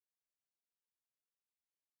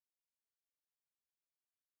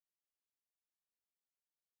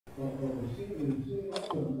Good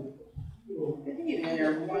evening,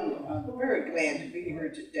 everyone. I'm very glad to be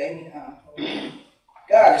here today.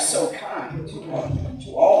 God is so kind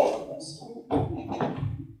to all of us,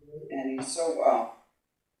 and He's so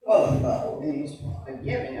full of love, and He's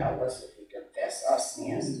forgiving us if we confess our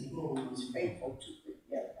sins. He's faithful to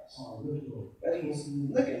forgive us, but He's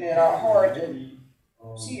looking at our heart to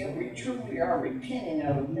see if we truly are repenting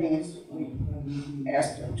of the things that we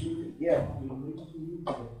ask Him to forgive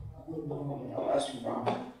us from.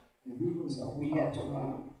 So we have to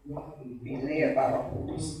be led by the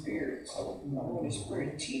Holy Spirit. So the Holy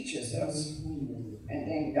Spirit teaches us and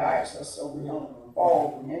then guides us so we don't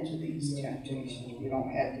fall into these temptations. We don't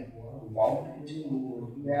have to fall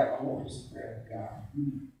into. We have the Holy Spirit of God.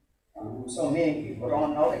 So many people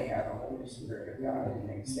don't know they have the Holy Spirit of God, and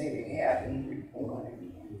they say they have been reborn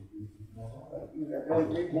again. But you have been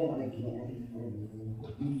reborn again.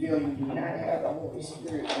 You feel you do not have the Holy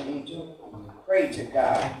Spirit, you need to pray to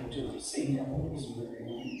God to receive the Holy Spirit,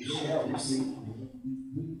 and you shall receive it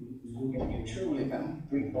if you truly been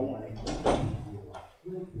reborn again.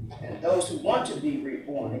 And those who want to be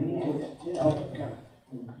reborn again,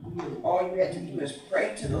 all you have to do is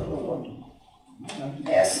pray to the Lord.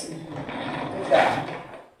 Ask God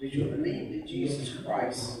that you believe that Jesus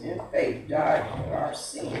Christ in faith died for our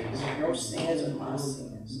sins, your sins and my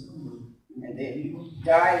sins. And that He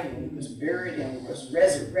died and He was buried and He was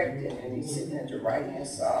resurrected and He's sitting at the right hand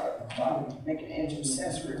side of the Father, making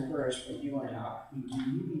intercessory prayers for you and I.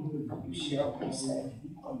 You shall be saved.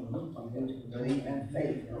 Believe in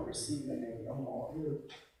faith and receive it in your heart.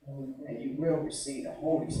 And you will receive the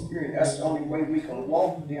Holy Spirit. That's the only way we can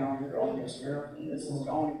walk down here on this earth, and this is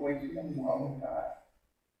the only way we can follow God.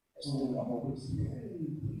 It's through the Holy Spirit.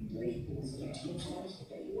 Lead us and teach us.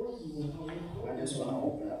 I just want to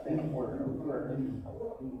open up in a word of prayer.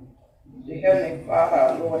 The Heavenly Father,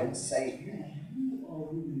 our Lord and Savior,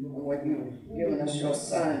 Lord, you've given us your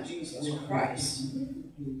Son, Jesus Christ,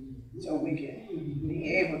 so we can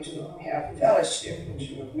be able to have fellowship with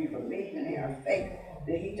you if we believe and have faith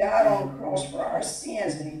that He died on the cross for our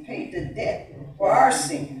sins and He paid the debt for our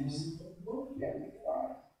sins. Heavenly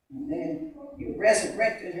Father. And then you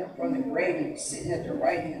resurrected Him from the grave and He's sitting at the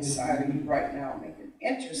right hand side of you right now making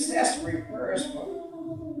intercessory prayers for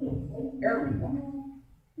everyone.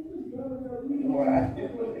 Lord, I do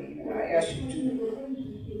believe, and I ask you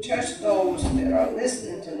to touch those that are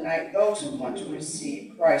listening tonight, those who want to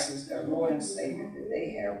receive Christ as their Lord and Savior, that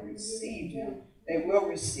they have received Him. They will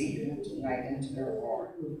receive Him tonight into their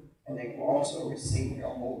heart, and they will also receive your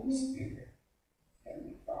Holy Spirit.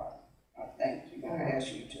 Heavenly Father, I thank you, and I ask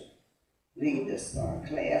you to lead this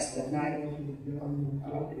class tonight,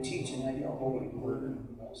 the teaching of your holy word.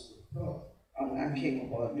 I'm not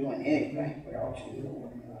capable of doing anything without you,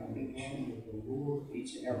 Lord. I need you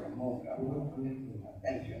each and every moment of my life. I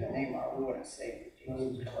thank you in the name of our Lord and Savior,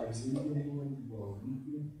 Jesus Christ.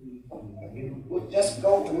 You would just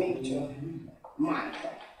go with me to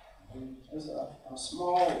Micah. There's a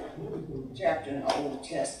small chapter in the Old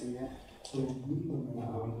Testament.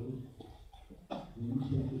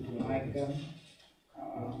 Micah,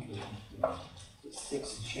 the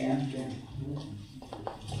 6th chapter.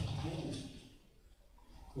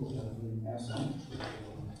 That's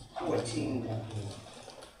 14,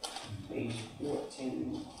 page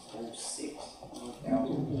 1406.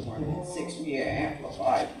 6-year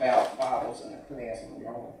amplified Bibles in the class, and we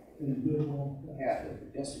all have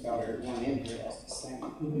just about everyone in here that's the same.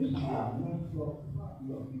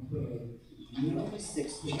 The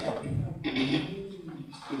 6th chapter.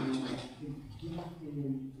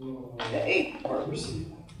 The 8th verse.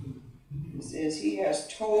 It says, He has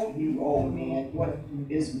told you, O man, what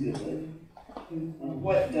is good, and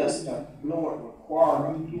what does the Lord require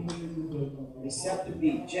of you, except to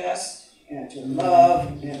be just, and to love,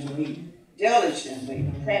 and to be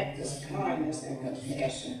diligently practice kindness and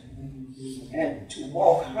compassion, and to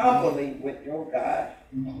walk humbly with your God,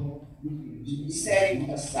 setting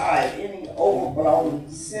aside any overblown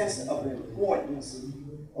sense of importance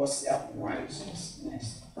or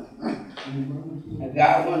self-righteousness. And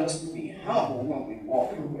God wants us to be humble when we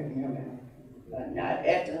walk with Him, and not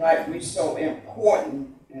acting like we're so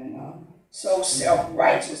important and so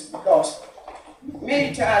self-righteous, because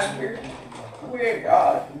many times we're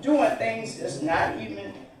doing things that's not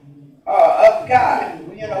even of God.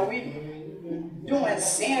 We doing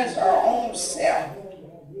sins our own self.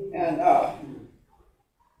 And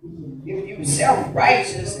if you're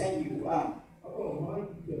self-righteous and you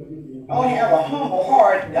don't have a humble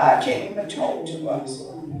heart, God can't even talk to us.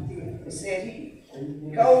 He said He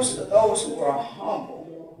goes to those who are humble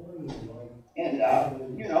and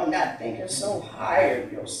not thinking so high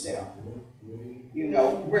of yourself.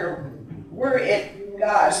 We're at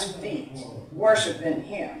God's feet, worshiping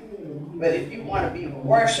Him. But if you want to be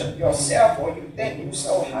worship yourself, or you think you're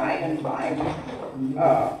so high and mighty,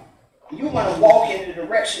 you want to walk in the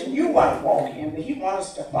direction you want to walk in, but He wants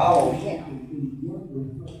us to follow Him.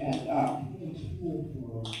 And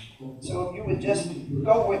so if you would just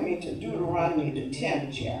go with me to Deuteronomy, the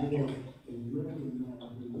 10th chapter.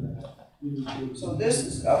 So this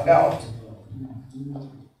is about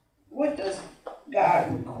what does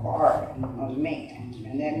God require of man,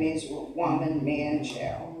 and that means a woman, man,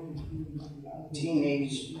 child,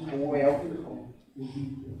 teenage boy or girl.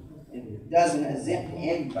 It doesn't exempt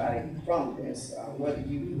anybody from this, whether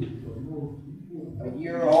you a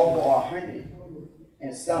year old or 100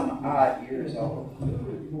 and some odd years old.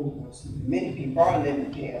 Many people are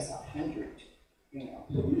living past 100.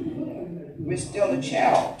 We're still a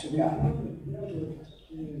child to God.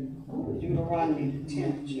 Deuteronomy, the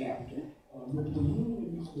 10th chapter.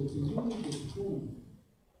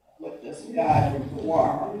 What does God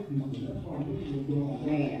require of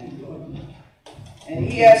man? And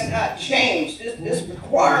He has not changed. This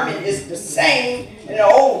requirement is the same in the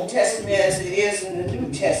Old Testament as it is in the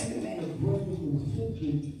New Testament.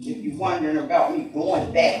 If you're wondering about me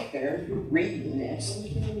going back there, reading this.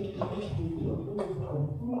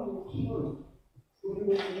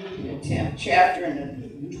 The 10th chapter and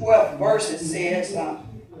the 12th verse, it says,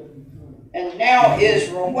 and now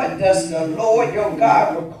Israel, what does the Lord your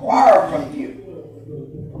God require from you?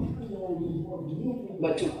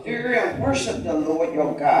 But to fear and worship the Lord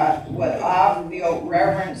your God with awe-filled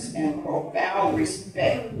reverence and profound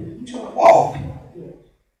respect, to walk,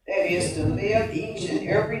 that is, to live each and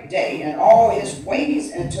every day in all His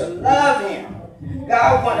ways, and to love Him.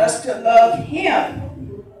 God wants us to love Him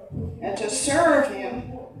and to serve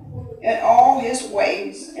Him in all His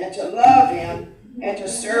ways, and to love Him and to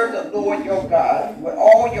serve the Lord your God with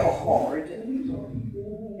all your heart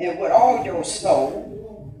and with all your soul.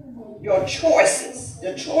 Your choices,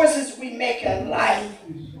 the choices we make in life,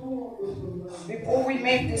 before we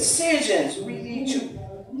make decisions, we need to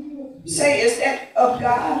say, is that of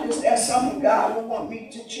God? Is that something God would want me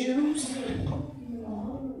to choose?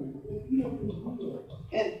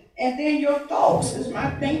 And then your thoughts. Is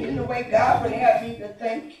my thinking the way God would have me to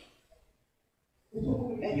think?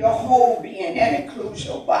 And your whole being, that includes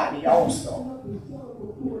your body also.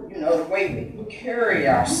 The way we carry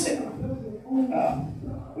ourselves,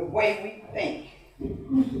 the way we think,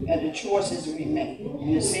 and the choices we make.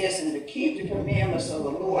 And it says, and to keep the commandments of the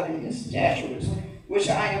Lord and His statutes, which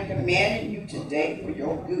I am commanding you today for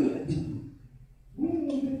your good.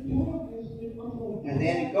 And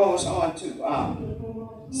then it goes on to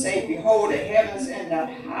say, behold, the heavens and the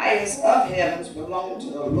highest of heavens belong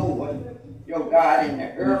to the Lord your God, and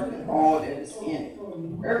the earth and all that is in it.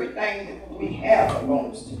 Everything that we have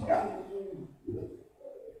belongs to God.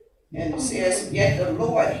 And it says, yet the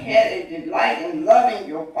Lord had a delight in loving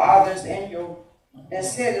your fathers and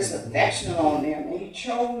set His affection on them, and He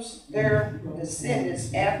chose their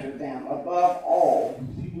descendants after them above all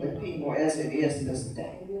the people as it is this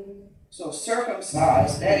day. So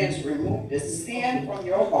circumcise, that is, remove the sin from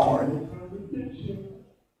your heart,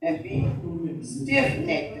 and be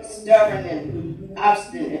stiff-necked, stubborn, and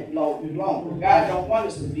obstinate longer. God don't want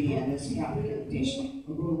us to be in this kind of condition.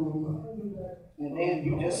 And then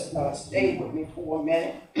you just stay with me for a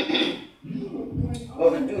minute. Go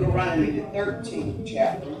to Deuteronomy, the 13th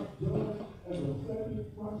chapter.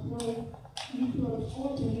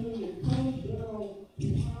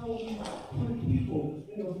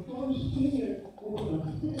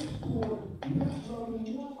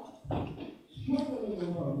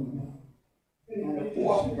 In the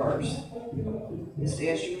 4th verse, it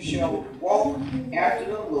says, you shall walk after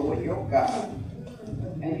the Lord your God,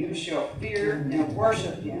 and you shall fear and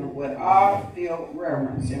worship Him with awe-filled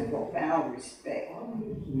reverence and profound respect.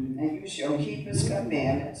 And you shall keep His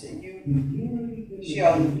commandments, and you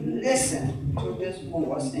shall listen to His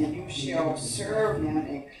voice, and you shall serve Him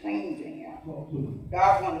and cling to Him.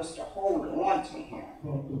 God wants us to hold on to Him.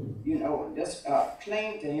 Just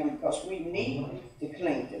cling to Him, because we need to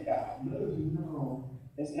cling to God.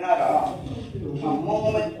 It's not a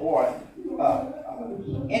moment or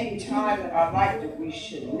any time in our life that we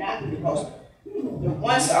should not, because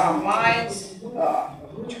once our minds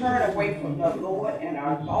turn away from the Lord, and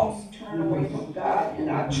our thoughts turn away from God, and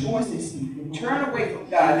our choices turn away from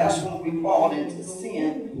God, that's when we fall into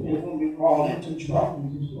sin and when we fall into trouble.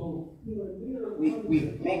 We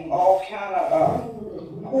make all kind of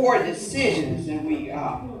poor decisions, and we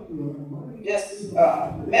just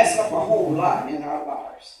mess up a whole lot in our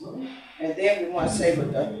lives. And then we want to say,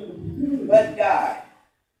 but God,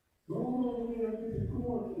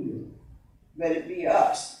 let it be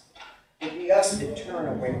us. It be us that turn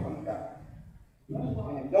away from God.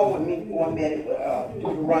 And go with me for a minute with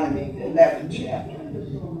Deuteronomy, the 11th chapter,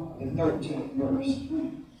 the 13th verse.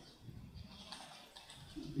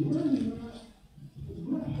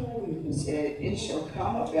 It said, it shall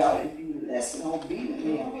come about if you listen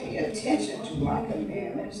obediently and pay attention to my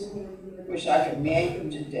commandments, which I command you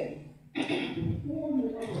today,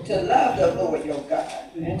 to love the Lord your God,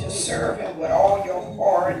 and to serve him with all your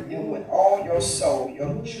heart and with all your soul.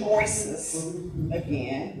 Your choices,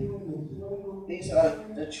 again, these are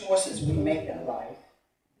the choices we make in life.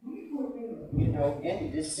 You know, any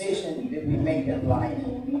decision that we make in life,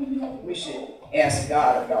 we should ask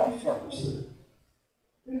God about first.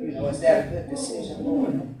 You know, is that a good decision,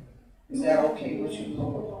 Lord? Is that okay with you,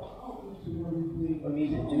 Lord? For me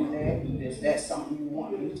to do that? Is that something you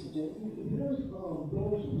want me to do?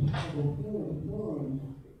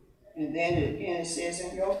 And then again it says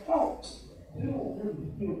in your thoughts.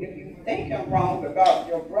 If you think I'm wrong about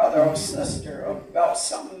your brother or sister, or about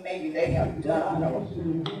something maybe they have done or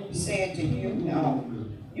said to you,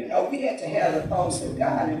 you know, we have to have the thoughts of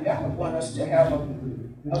God, and God wants us to have a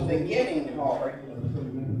forgetting heart.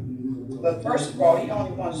 But first of all, he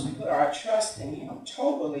only wants us to put our trust in him,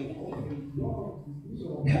 totally in him,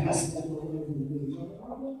 constantly.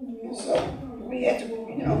 So we have to,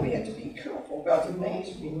 you know, we have to be careful about the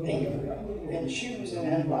things we think about and choosing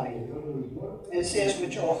in life. And it says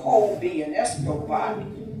with your whole being, that's your body.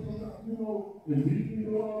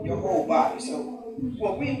 Your whole body. So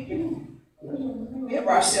when we give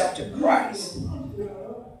ourselves to Christ,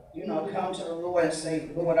 you know, come to the Lord and say,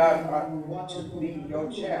 Lord, I want to be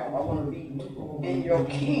your child. I want to be in your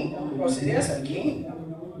kingdom. Because it is a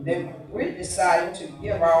kingdom. Then we're deciding to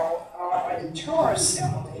give our entire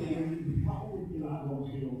self to him.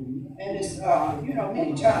 And it's, you know,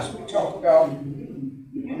 many times we talk about,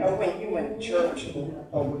 you know, when you in church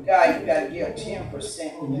or with God, you got to give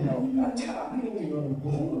 10%, you know, a tithe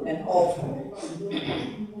and offering.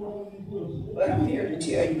 But I'm here to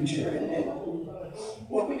tell you, children, that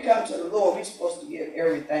when we come to the Lord, we're supposed to give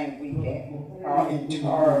everything we have, our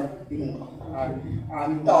entire being, our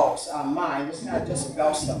thoughts, our mind. It's not just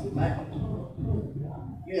about some money.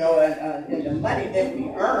 You know, and the money that we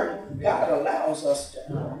earn, God allows us to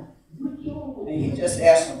earn. And he just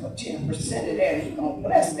asks for 10% of that, and he's going to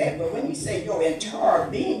bless that. But when he say your entire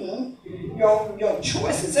being, your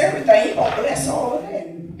choices, everything, he's going to bless all of that.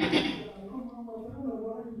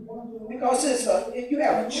 Because you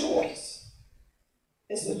have a choice.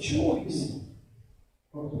 It's a choice.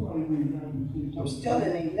 I'm still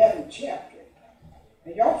in the 11th chapter.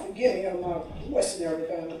 And y'all forgive me, I'm voice and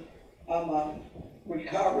everything. I'm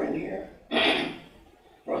recovering here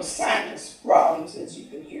from sinus problems, as you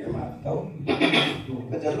can hear my throat.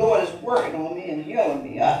 But the Lord is working on me and healing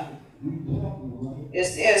me up. It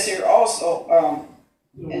says here also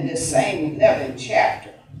in this same 11th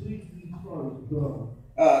chapter,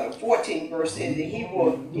 the 14th verse says that he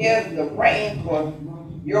will give the rain for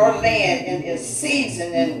your land in its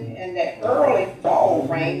season, and the early fall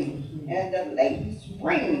rain and the late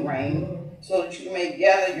spring rain, so that you may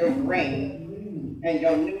gather your grain and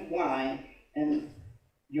your new wine and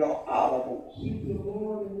your olive oil.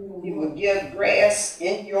 He will give grass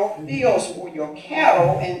in your fields for your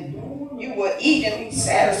cattle, and you will eat and be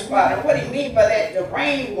satisfied. And what do you mean by that? The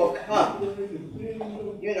rain will come.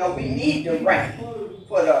 You know, we need the rain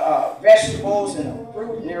for the vegetables and the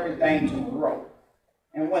fruit and everything to grow.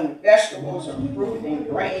 And when the vegetables and fruit and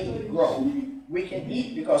grain grow, we can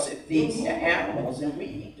eat because it feeds the animals, and we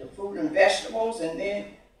eat the fruit and vegetables, and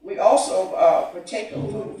then we also partake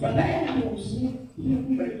of food from the animals.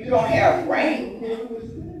 But if you don't have rain,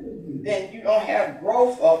 then you don't have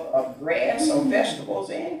growth of grass or vegetables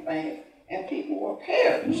or anything, and people will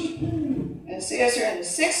perish. And it says here in the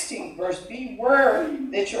 16th verse, beware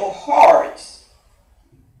that your hearts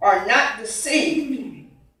are not deceived,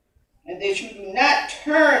 and that you do not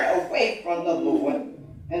turn away from the Lord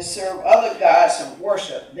and serve other gods and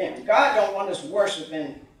worship them. God don't want us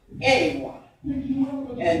worshiping anyone.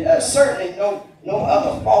 And certainly no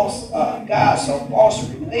other false gods or false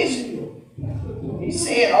religion. He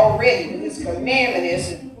said already that his commandment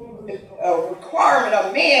is a requirement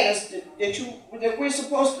of man is that we're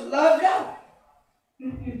supposed to love God.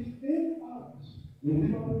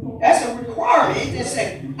 That's a requirement. It didn't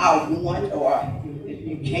say I want or if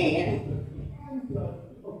you can.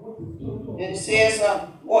 And it says,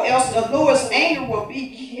 or else the Lord's anger will be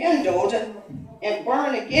kindled and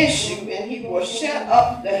burn against you, and he will shut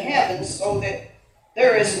up the heavens so that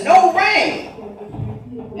there is no rain,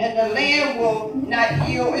 and the land will not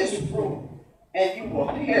yield its fruit, and you will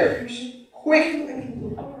perish quickly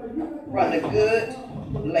from the good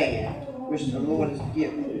land which the Lord has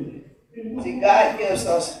given you. See, God gives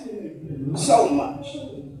us so much.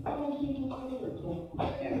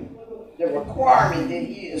 And the requirement that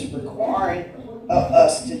he is requiring of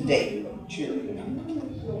us today,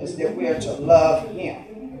 children, is that we are to love him.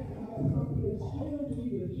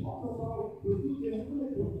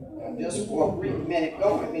 Now, just for a brief minute,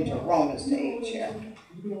 go with me to Romans the 8th chapter.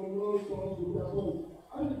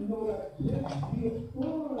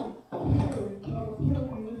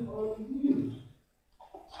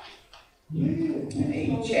 An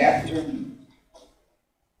 8th chapter.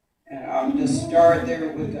 And I'll just start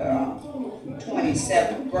there with the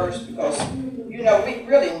 27th verse, because, you know, we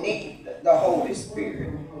really need the Holy Spirit.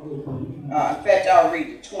 In fact, I'll read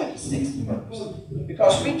the 26th verse,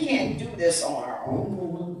 because we can't do this on our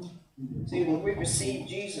own. See, when we receive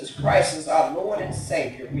Jesus Christ as our Lord and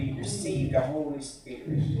Savior, we receive the Holy Spirit.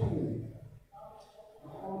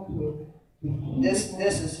 This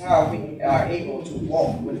is how we are able to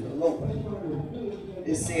walk with the Lord.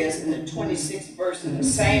 It says in the 26th verse, in the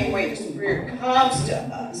same way the Spirit comes to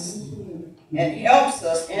us and helps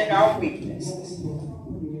us in our weaknesses.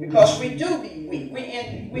 Because we do be weak. We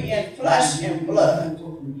in flesh and blood,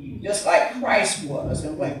 just like Christ was.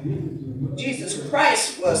 And when Jesus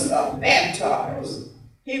Christ was baptized,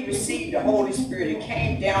 he received the Holy Spirit. It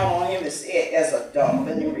came down on him as a dove,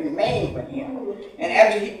 and it remained with him. And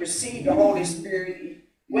after he received the Holy Spirit, he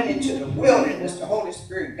went into the wilderness. The Holy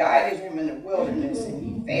Spirit guided him in the wilderness, and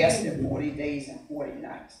he fasted 40 days and 40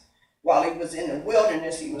 nights. While he was in the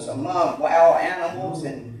wilderness, he was among wild animals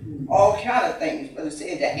and all kind of things. But it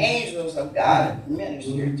said the angels of God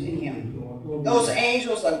ministered to him. Those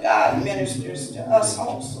angels of God ministers to us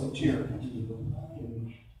also, children.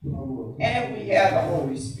 And we have the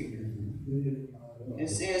Holy Spirit. It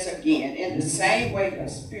says again, in the same way the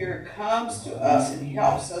Spirit comes to us and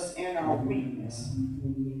helps us in our weakness.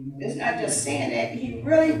 It's not just saying that, he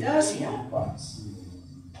really does help us.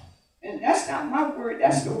 And that's not my word,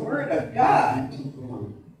 that's the word of God.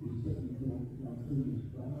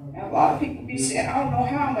 And a lot of people be saying, I don't know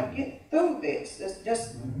how I'm going to get through this. It's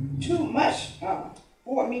just too much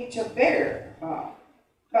for me to bear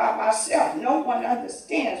by myself. No one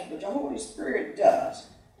understands, but the Holy Spirit does.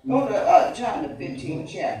 Go to John the 15th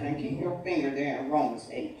chapter and keep your finger there in Romans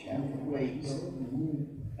 8 chapter, please.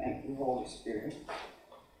 Thank you, Holy Spirit.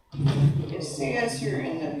 It says here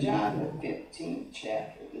in the John the 15th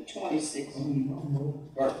chapter, the 26th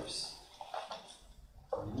verse.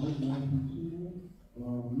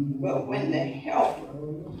 But when the helper,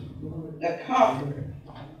 the comforter,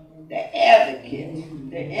 the advocate,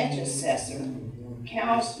 the intercessor,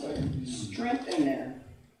 counselor, strengthener,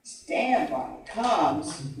 standby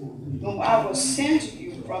comes, whom I will send to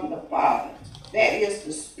you from the Father. That is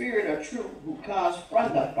the Spirit of truth who comes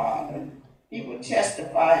from the Father. He will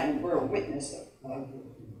testify and bear witness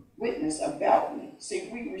about me. See,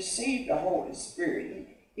 we receive the Holy Spirit.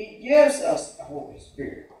 He gives us the Holy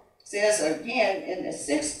Spirit. It says again in the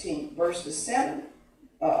 16th verse, the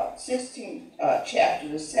 16th chapter,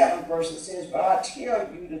 the 7th verse, it says, but I tell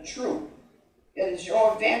you the truth. It is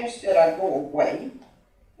your advantage that I go away.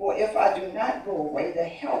 For if I do not go away, the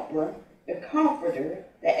helper, the comforter,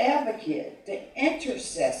 the advocate, the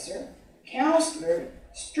intercessor, counselor,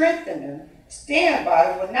 strengthener,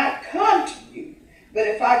 standby will not come to you. But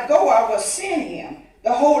if I go, I will send him,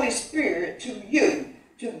 the Holy Spirit, to you,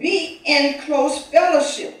 to be in close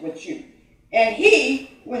fellowship with you. And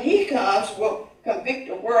he, when he comes, will convict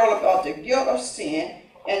the world about the guilt of sin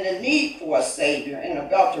and the need for a Savior, and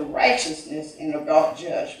about the righteousness and about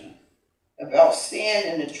judgment, about sin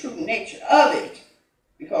and the true nature of it,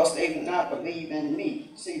 because they do not believe in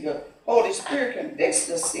me. See, the Holy Spirit convicts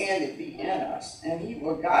the sin that be in us, and he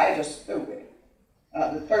will guide us through it.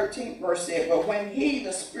 The 13th verse said, but when he,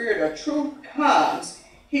 the Spirit of truth, comes,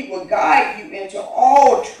 he will guide you into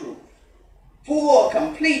all truth, full,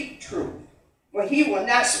 complete truth. For he will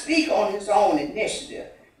not speak on his own initiative,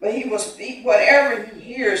 but he will speak whatever he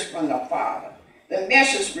hears from the Father, the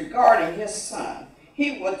message regarding his Son.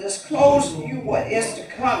 He will disclose to you what is to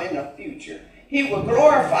come in the future. He will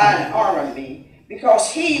glorify and honor me,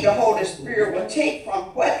 because he, the Holy Spirit, will take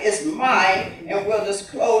from what is mine and will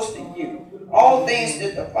disclose to you. All things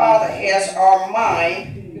that the Father has are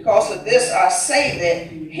mine. Because of this I say that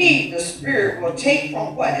he, the Spirit, will take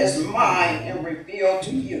from what is mine and reveal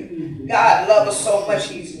to you. God loves us so much,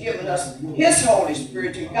 he's given us his Holy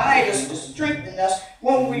Spirit to guide us, to strengthen us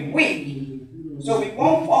when we're weak. So we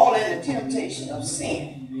won't fall into temptation of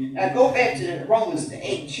sin. Now go back to Romans, the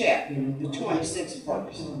 8th chapter, the 26th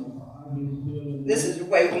verse. This is the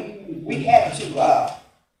way we have to,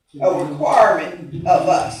 a requirement of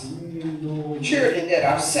us, children that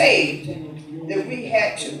are saved, that we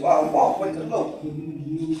had to walk with the Lord.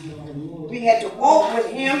 We had to walk with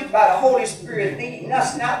Him by the Holy Spirit leading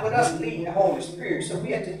us, not with us leading the Holy Spirit. So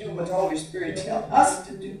we had to do what the Holy Spirit tells us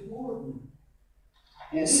to do.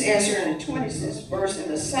 And it says here in the 26th verse, in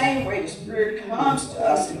the same way the Spirit comes to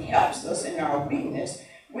us and helps us in our weakness,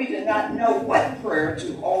 we do not know what prayer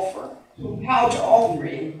to offer, how to offer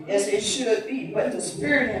it as it should be, but the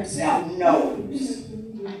Spirit Himself knows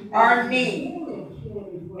our need,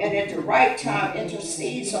 and at the right time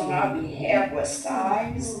intercedes on our behalf with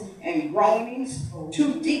sighs and groanings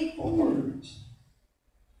too deep for words.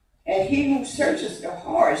 And He who searches the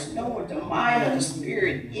hearts knows what the mind of the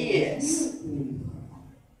Spirit is,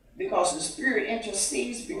 because the Spirit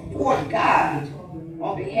intercedes before God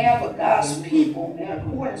on behalf of God's people in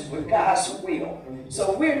accordance with God's will.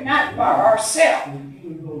 So we're not by ourselves.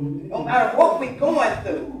 No matter what we're going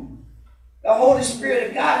through, the Holy Spirit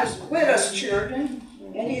of God is with us, children,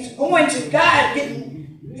 and He's going to God,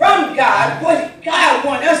 getting from God what God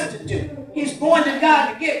wants us to do. He's going to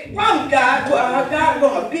God to get from God what God is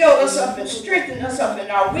going to build us up and strengthen us up in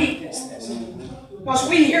our weaknesses. Because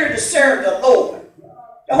we're here to serve the Lord.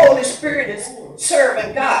 The Holy Spirit is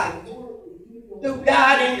serving God through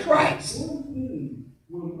God in Christ,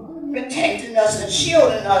 protecting us and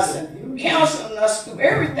shielding us and counseling us through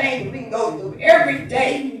everything we go through every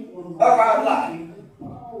day of our life.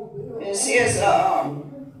 And it says,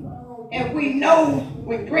 and we know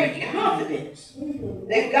with great confidence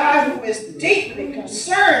that God, who is deeply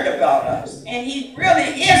concerned about us, and He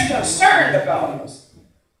really is concerned about us,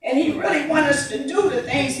 and He really wants us to do the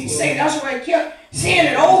things He said. That's why He kept saying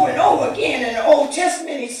it over and over again in the Old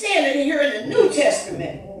Testament. He's saying it here in the New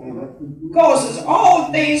Testament. Causes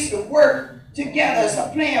all things to work together as a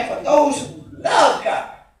plan for those who love God,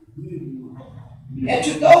 and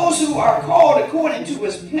to those who are called according to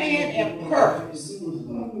His plan and purpose.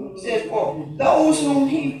 It says, for those whom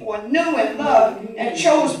He foreknew and loved and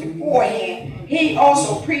chose beforehand, He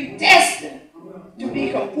also predestined to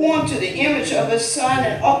be conformed to the image of His Son,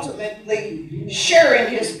 and ultimately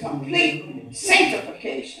sharing His complete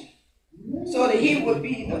sanctification, so that He would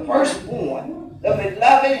be the firstborn, the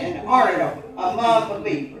beloved and honored among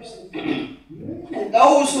believers. And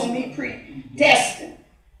those whom He predestined,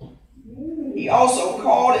 He also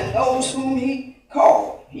called, and those whom He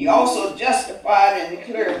called, He also justified and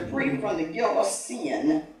declared free from the guilt of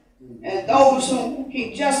sin. And those whom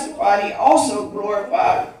He justified, He also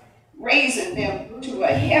glorified, raising them to a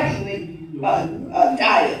heavenly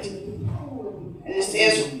deity. And it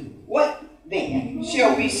says, what then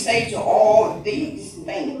shall we say to all these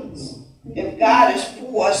things? If God is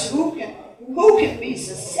for us, who can be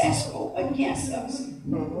successful against us?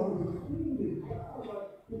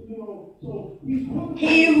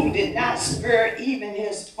 He who did not spare even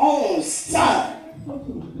His own Son,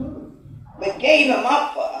 but gave Him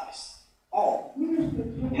up for us all,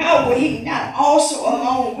 how will He not also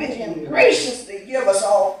along with Him graciously give us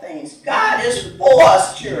all things? God is for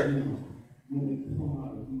us, children.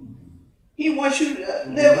 He wants you to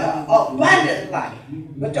live an abundant life.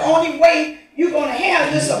 But the only way you're going to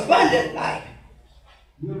have this abundant life,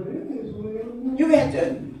 you have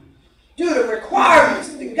to do the requirements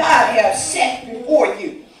that God has set before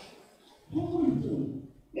you.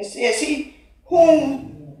 It says, He whom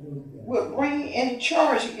will bring any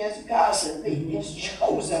charge against God's elite, His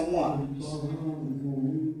chosen ones.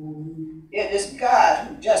 It is God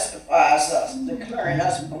who justifies us, declaring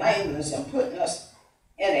us blameless and putting us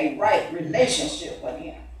in a right relationship with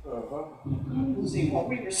Him. See, when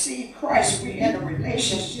we receive Christ, we're in a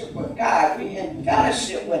relationship with God. We're in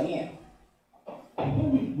fellowship with Him.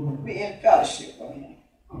 We're in fellowship with Him.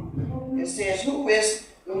 It says, who is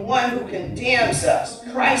the one who condemns us?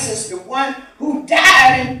 Christ is the one who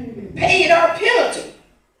died and paid our penalty.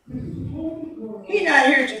 He's not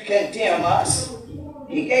here to condemn us.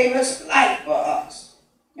 He gave His life for us.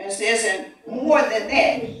 And it says, and more than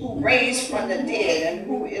that, who raised from the dead and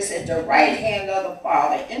who is at the right hand of the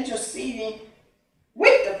Father, interceding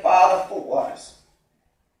with the Father for us.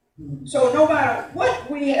 So no matter what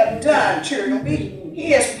we have done, children,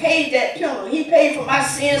 He has paid that penalty. He paid for my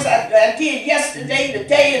sins I did yesterday,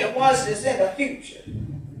 today, and the ones that's in the future.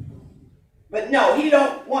 But no, He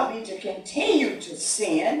don't want me to continue to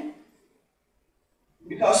sin,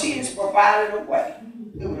 because He has provided a way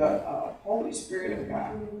through the Holy Spirit of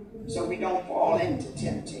God, so we don't fall into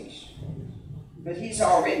temptation. But He's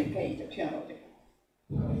already paid the penalty.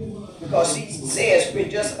 Because he says we're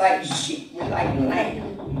just like sheep, we're like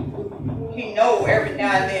lamb. He knows every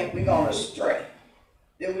now and then we're going to stray,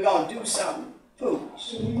 that we're going to do something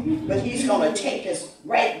foolish. But he's going to take us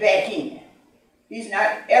right back in. He's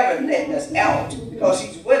not ever letting us out because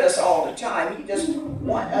he's with us all the time. He just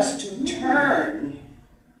wants us to turn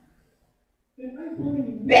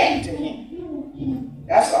back to him.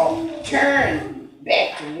 That's all. Turn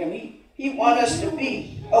back to him. He wants us to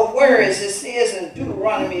be aware, as it says in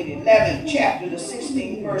Deuteronomy, the 11th chapter, the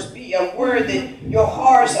 16th verse, be aware that your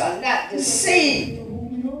hearts are not deceived.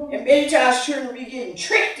 And many times children be getting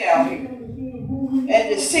tricked out here and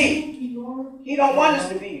deceived. He don't want us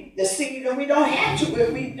to be deceived, and we don't have to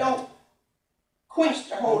if we don't quench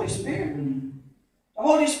the Holy Spirit. The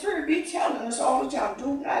Holy Spirit be telling us all the time,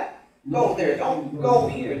 do not go there, don't go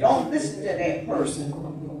here, don't listen to that person.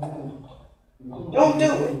 Don't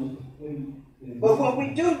do it. But when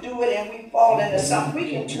we do it and we fall into something,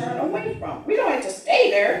 we can turn away from it. We don't have to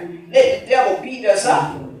stay there, let the devil beat us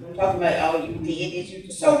up. Talking about, oh, you did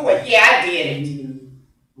it. So what? Yeah, I did it.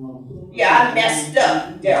 Yeah, I messed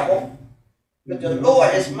up, devil. But the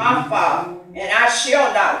Lord is my Father, and I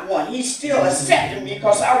shall not want. He still accepted me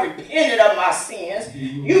because I repented of my sins.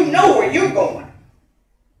 You know where you're going.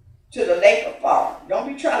 To the lake of fire. Don't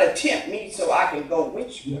be trying to tempt me so I can go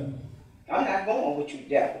with you. I'm not going with you,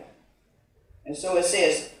 devil. And so it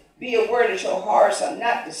says, be aware that your hearts are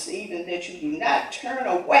not deceived and that you do not turn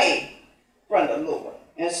away from the Lord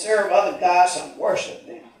and serve other gods and worship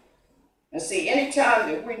them. And see,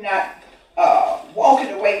 anytime that we're not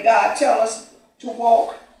walking the way God tells us to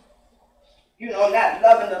walk, not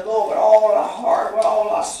loving the Lord with all our heart, with all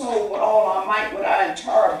our soul, with all our might, with our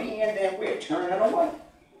entire being, then we're turning away.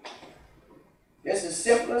 It's as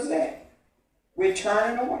simple as that. We're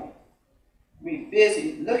turning away. We're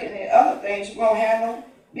busy looking at other things we don't have no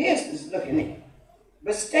business looking at.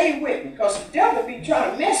 But stay with me, because the devil be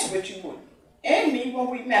trying to mess with you and me when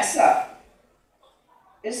we mess up.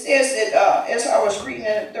 It says that, as I was reading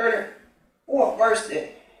in the 34th verse,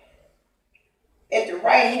 that at the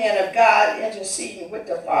right hand of God interceding with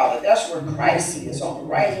the Father. That's where Christ is, on the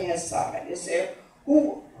right hand side. It said,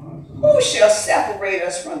 who shall separate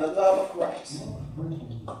us from the love of Christ?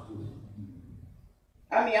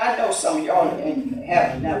 I mean, I know some of y'all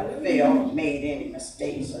have never failed, made any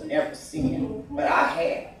mistakes, or never sinned, but I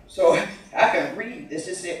have. So I can read this.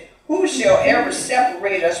 It said, who shall ever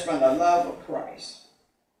separate us from the love of Christ?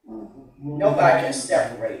 Nobody can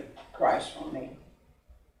separate Christ from me.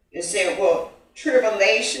 It said, well,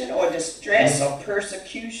 tribulation or distress or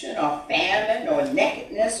persecution or famine or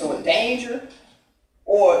nakedness or danger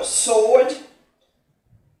or sword,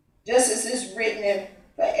 just as is written and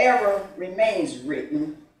forever remains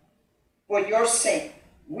written, for your sake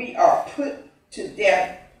we are put to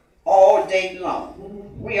death all day long.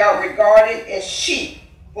 We are regarded as sheep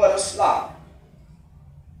for the slaughter.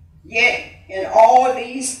 Yet in all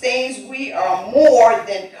these things we are more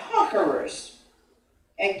than conquerors,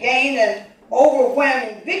 and gain an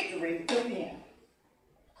overwhelming victory through him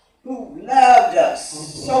who loved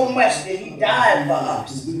us so much that he died for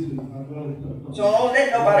us. So don't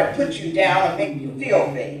let nobody put you down and make you feel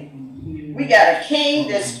bad. We got a king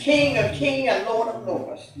that's King of kings and Lord of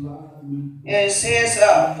lords. And it says,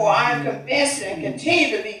 for I am convinced and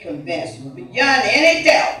continue to be convinced beyond any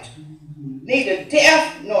doubt, neither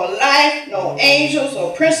death, nor life, nor angels,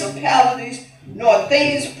 or principalities, nor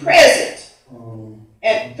things present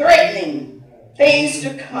and threatening things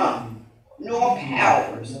to come, nor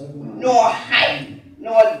powers, nor height,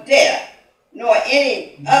 nor depth, nor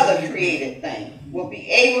any other created thing will be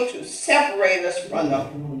able to separate us from the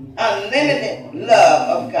unlimited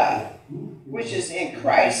love of God, which is in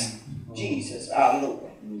Christ Jesus our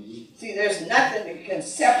Lord. See, there's nothing that can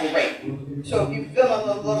separate you. So if you're feeling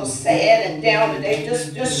a little sad and down today,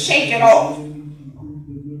 just shake it off.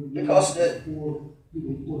 Because the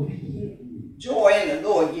joy in the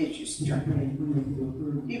Lord gives you strength.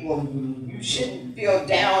 You shouldn't feel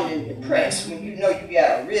down and depressed when you know you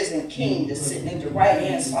got a risen king that's sitting at the right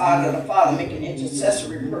hand side of the Father making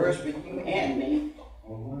intercessory prayers for you and me.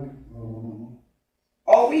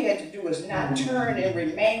 All we had to do is not turn and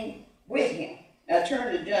remain with him. Now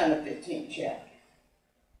turn to John the 15th chapter.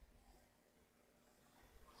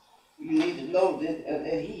 You need to know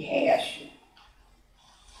that he has you.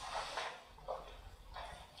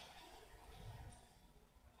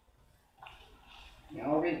 I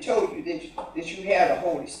already told you that you have the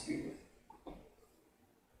Holy Spirit.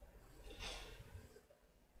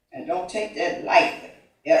 And don't take that lightly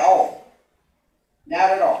at all.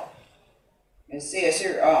 Not at all. It says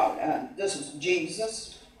here, this is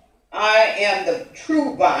Jesus. I am the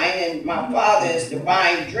true vine, and my Father is the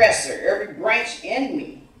vine dresser. Every branch in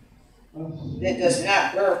me that does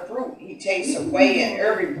not bear fruit, he takes away, and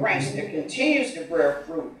every branch that continues to bear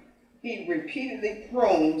fruit, he repeatedly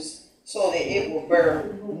prunes so that it will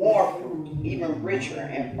bear more fruit, even richer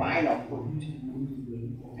and finer fruit.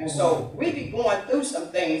 And so we be going through some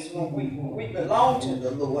things when we belong to the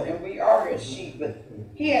Lord and we are his sheep, but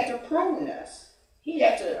he had to prune us. He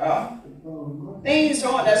had to, things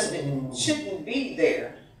on us that shouldn't be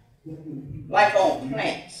there, like on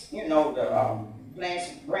plants. You know, the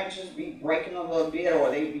plants branches be breaking a little bit,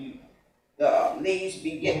 or the leaves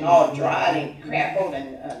be getting all dried and crackled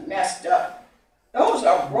and messed up. Those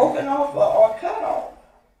are broken off or cut off.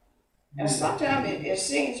 And sometimes it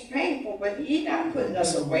seems painful, but he's not putting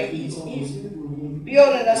us away. He's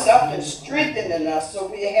building us up and strengthening us so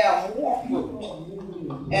we have more fruit.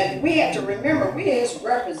 And we have to remember, we are his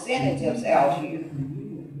representatives out here.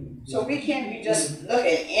 So we can't be just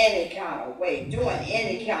looking any kind of way, doing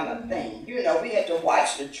any kind of thing. You know, we have to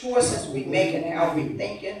watch the choices we make and how we're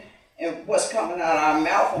thinking and what's coming out of our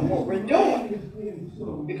mouth and what we're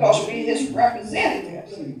doing. Because we're his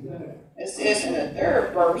representatives. It says in the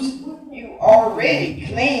 3rd verse, you already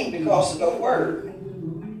clean because of the word,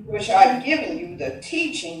 which I've given you, the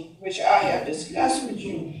teaching which I have discussed with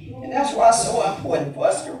you. And that's why it's so important for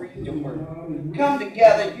us to read the word. Come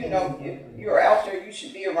together, you know, if you're out there, you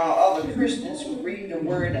should be around other Christians who read the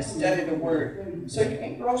word and study the word so you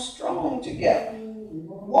can grow strong together.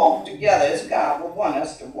 Walk together as God will want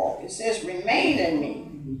us to walk. It says, remain in me,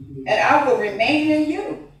 and I will remain in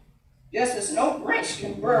you. Just as no branch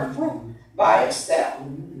can bear fruit by itself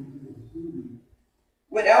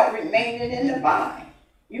without remaining in the vine.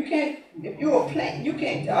 You can't, if you're a plant, you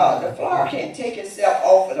can't, the flower can't take itself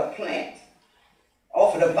off of the plant,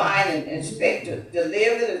 off of the vine and expect to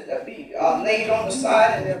live it, to be laid on the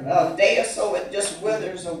side, and in a day or so it just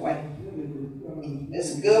withers away.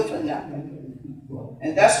 It's good for nothing.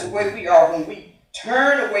 And that's the way we are when we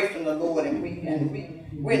turn away from the Lord and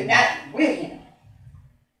we're not with him.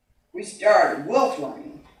 We start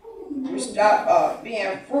withering. We stop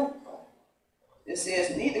being fruitful. It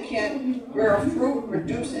says, neither can bear fruit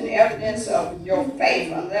producing evidence of your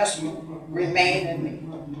faith unless you remain in me.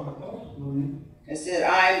 It says,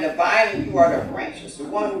 I am the vine and you are the branches. The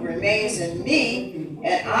one who remains in me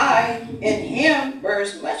and I in him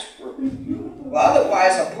bears much fruit. Well,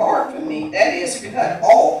 otherwise, apart from me, that is cut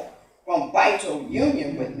off from vital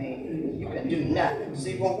union with me, you can do nothing.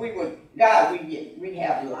 See, when we with God, we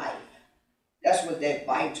have life. That's what that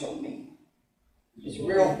vital means. It's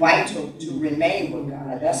real vital to remain with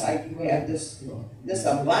God. That's how you have this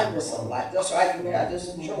abundance of life. That's how you have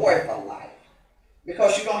this joy for life.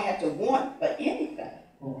 Because you don't have to want for anything.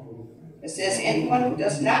 It says, anyone who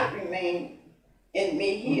does not remain in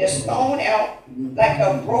me, he is thrown out like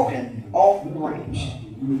a broken off branch,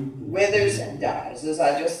 withers and dies, as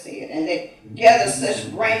I just said. And they gather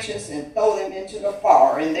such branches and throw them into the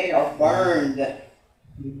fire, and they are burned.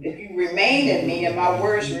 If you remain in me and my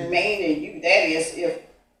words remain in you, that is, if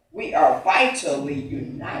we are vitally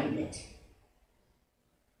united,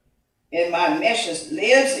 and my message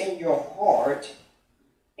lives in your heart,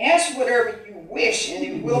 ask whatever you wish and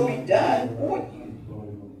it will be done for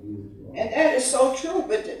you. And that is so true.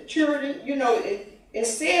 But the children, you know, it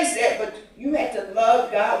says that, but you have to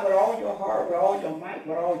love God with all your heart, with all your might,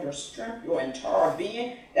 with all your strength, your entire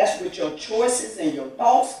being. That's with your choices and your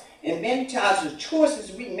thoughts. And many times the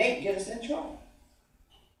choices we make get us in trouble.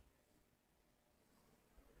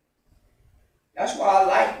 That's why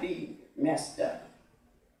life be messed up.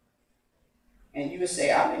 And you would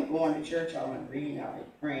say, I've been going to church, I've been reading, I've been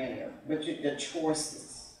praying, but the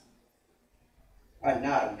choices are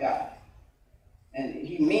not of God. And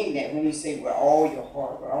he means that when he say with all your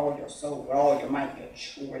heart, with all your soul, with all your might, your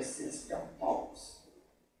choices, your thoughts,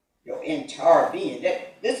 your entire being.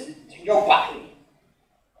 This is your body.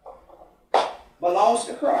 Belongs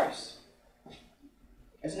to Christ.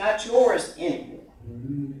 It's not yours anymore.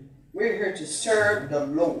 We're here to serve the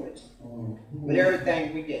Lord with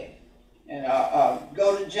everything we get. And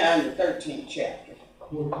go to John the 13th chapter.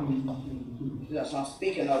 Yes, I'm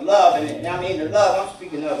speaking of love, and I mean the love I'm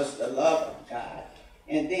speaking of is the love of God.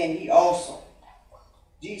 And then he also,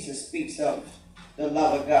 Jesus speaks of the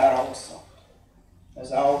love of God also,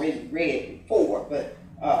 as I already read before, but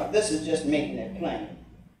this is just making it plain.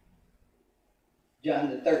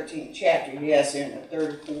 John the 13th chapter, he has here in the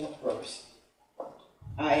 34th verse,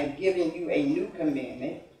 I am giving you a new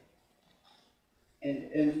commandment.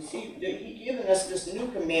 And see, he's given us this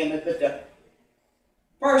new commandment, but the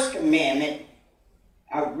first commandment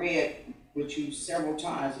I read which you several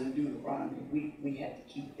times in Deuteronomy. We have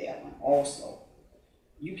to keep that one also.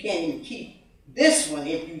 You can't even keep this one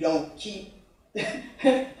if you don't keep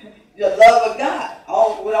the love of God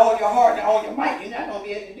with all your heart and all your might. You're not going to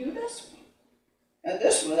be able to do this one. And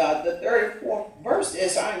this one, the 34th verse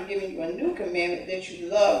is, I'm giving you a new commandment that you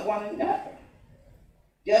love one another,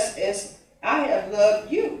 just as I have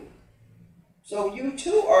loved you. So you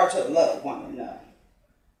too are to love one another.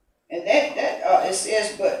 And it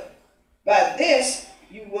says, but by this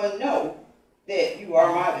you will know that you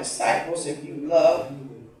are my disciples if you love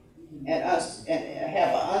and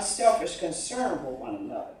have an unselfish concern for one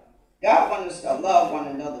another. God wants us to love one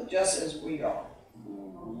another just as we are.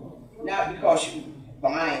 Not because you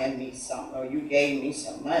buying me something or you gave me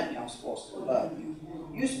some money, I'm supposed to love you.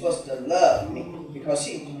 You're supposed to love me because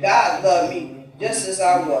God loved me just as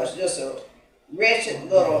I was, just a wretched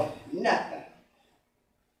little nothing.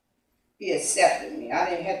 He accepted me. I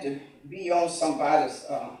didn't have to be on somebody's,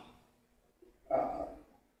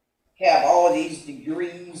 have all these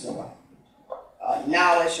degrees or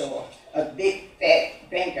knowledge or a big fat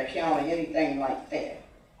bank account or anything like that.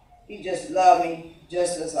 He just loved me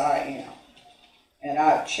just as I am. And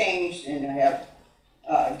I've changed and I have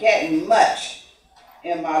gotten much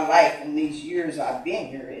in my life in these years I've been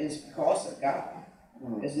here is because of God.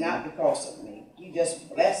 It's not because of me. He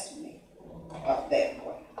just blessed me that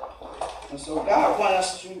way. And so God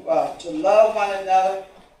wants us to love one another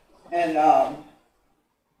and,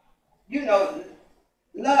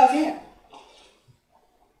 love Him.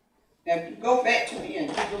 Now, if you go back to me in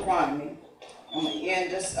Deuteronomy, I'm going to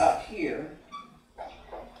end this up here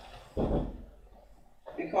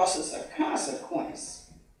because it's a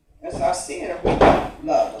consequence. As I said, if we don't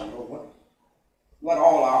love the Lord with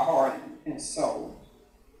all our heart and soul.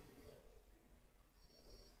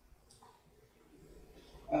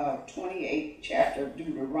 28th chapter of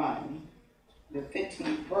Deuteronomy, the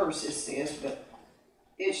 15th verse, it says, but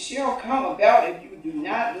it shall come about if you do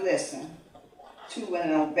not listen to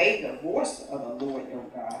and obey the voice of the Lord your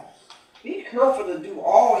God. Be careful to do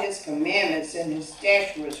all His commandments and His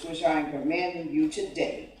statutes which I am commanding you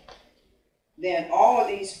today. Then all of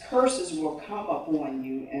these curses will come upon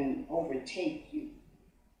you and overtake you.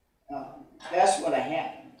 That's what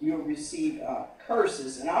happened. You'll receive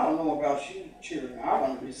curses. And I don't know about you, children. I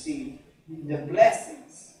want to receive the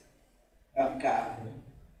blessings of God.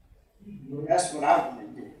 That's what I want to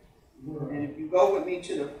do. And if you go with me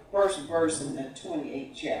to the first verse in the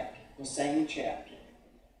 28th chapter, the same chapter.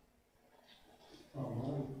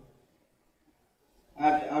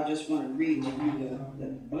 I just want to read to you the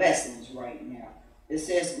blessings right now. It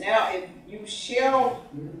says, now it shall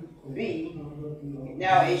be,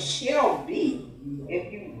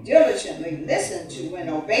 if you diligently listen to and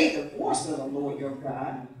obey the voice of the Lord your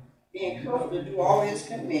God, being careful to do all His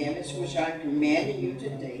commandments, which I am commanding you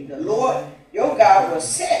today, the Lord your God will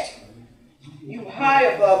set you high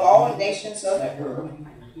above all nations of the earth.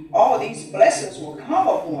 All these blessings will come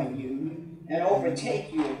upon you and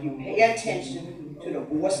overtake you if you pay attention to the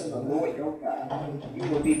voice of the Lord your God. You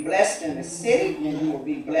will be blessed in the city, and you will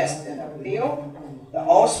be blessed in the field. The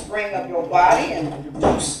offspring of your body, and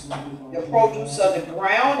the produce of the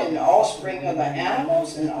ground, and the offspring of the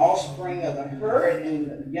animals, and the offspring of the herd, and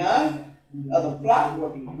the young of the flock will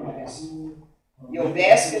be blessed. Your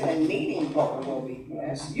basket and kneading bowl will be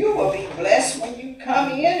blessed. You will be blessed when you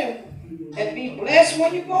come in and be blessed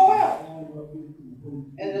when you go out.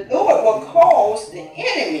 And the Lord will cause the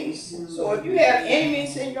enemies. So if you have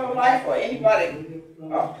enemies in your life or anybody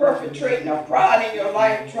perpetrating a fraud in your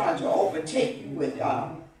life trying to overtake you with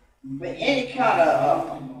any kind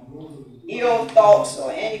of ill thoughts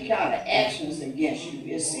or any kind of actions against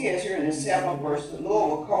you, it says here in the 7th verse, the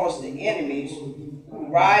Lord will cause the enemies who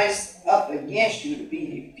rise up against you to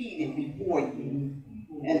be defeated before you.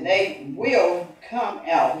 And they will come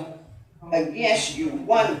out against you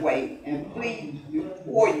one way and flee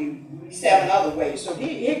before you 7 other ways. So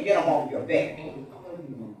he'll get them off your back.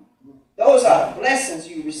 Those are the blessings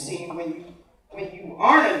you receive when you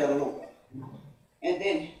honor the Lord.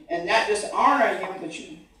 And not just honor Him, but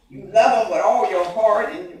you love Him with all your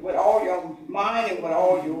heart and with all your mind and with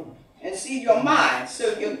all and see your mind.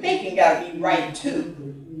 So your thinking got to be right too.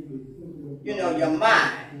 Your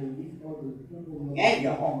mind and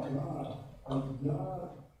your heart.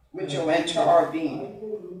 With your entire being.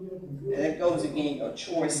 And that goes again, your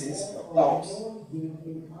choices, your thoughts.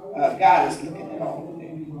 God is looking at all of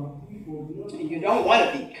that. And you don't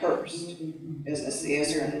want to be cursed, as it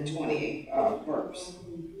says here in the 28th verse.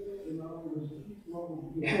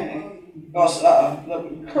 Because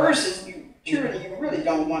the curses, you really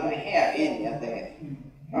don't want to have any of that.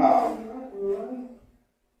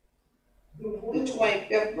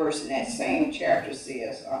 25th verse in that same chapter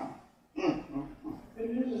says,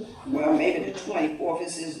 well, maybe the 24th, it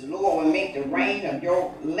says, the Lord will make the rain of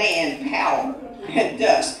your land powder and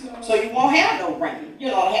dust. So you won't have no rain. You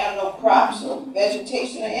don't have no crops or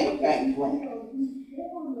vegetation or anything growing.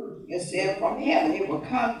 It said from heaven, it will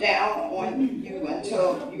come down on you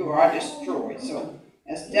until you are destroyed. So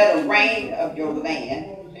instead of rain of your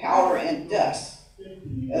land, powder and dust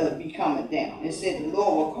be coming down. It said the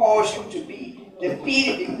Lord will cause you to be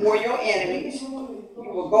defeated before your enemies.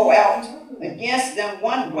 You will go out against them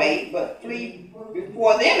one way, but flee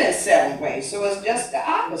before them in 7 ways. So it's just the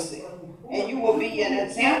opposite. And you will be an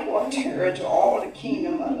example of terror to all the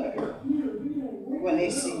kingdom of the earth when they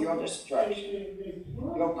see your destruction.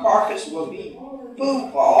 Your carcass will be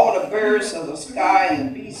food for all the birds of the sky and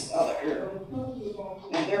the beasts of the earth.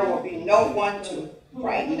 And there will be no one to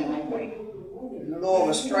frighten them away. The Lord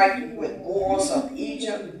will strike you with boils of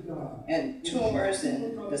Egypt and tumors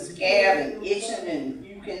and the scab and itching, and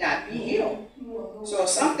you cannot be healed. So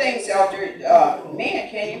some things out there, man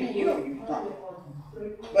can't even heal you from.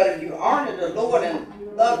 But if you honor the Lord and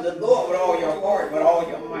love the Lord with all your heart, with all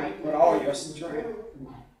your might, with all your strength,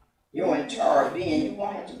 your entire being, you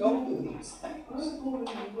won't have to go through these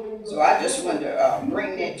things. So I just want to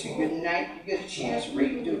bring that to you tonight. You get a chance to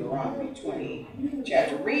read Deuteronomy 28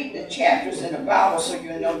 chapter. Read the chapters in the Bible so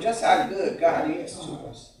you know just how good God is to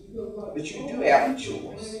us. But you do have a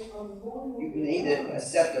choice. You can either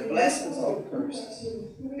accept the blessings or the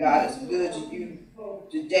curses. God is good to you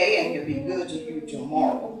today and he'll be good to you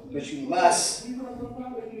tomorrow. But you must,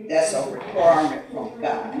 that's a requirement from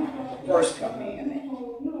God. First commandment.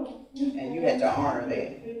 And you had to honor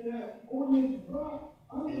that.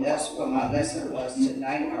 And that's what my lesson was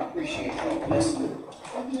tonight. I appreciate you listening.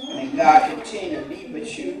 And God continue to be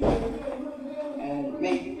with you. And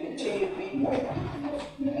may you continue to be well.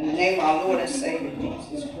 In the name of our Lord and Savior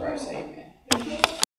Jesus Christ, amen.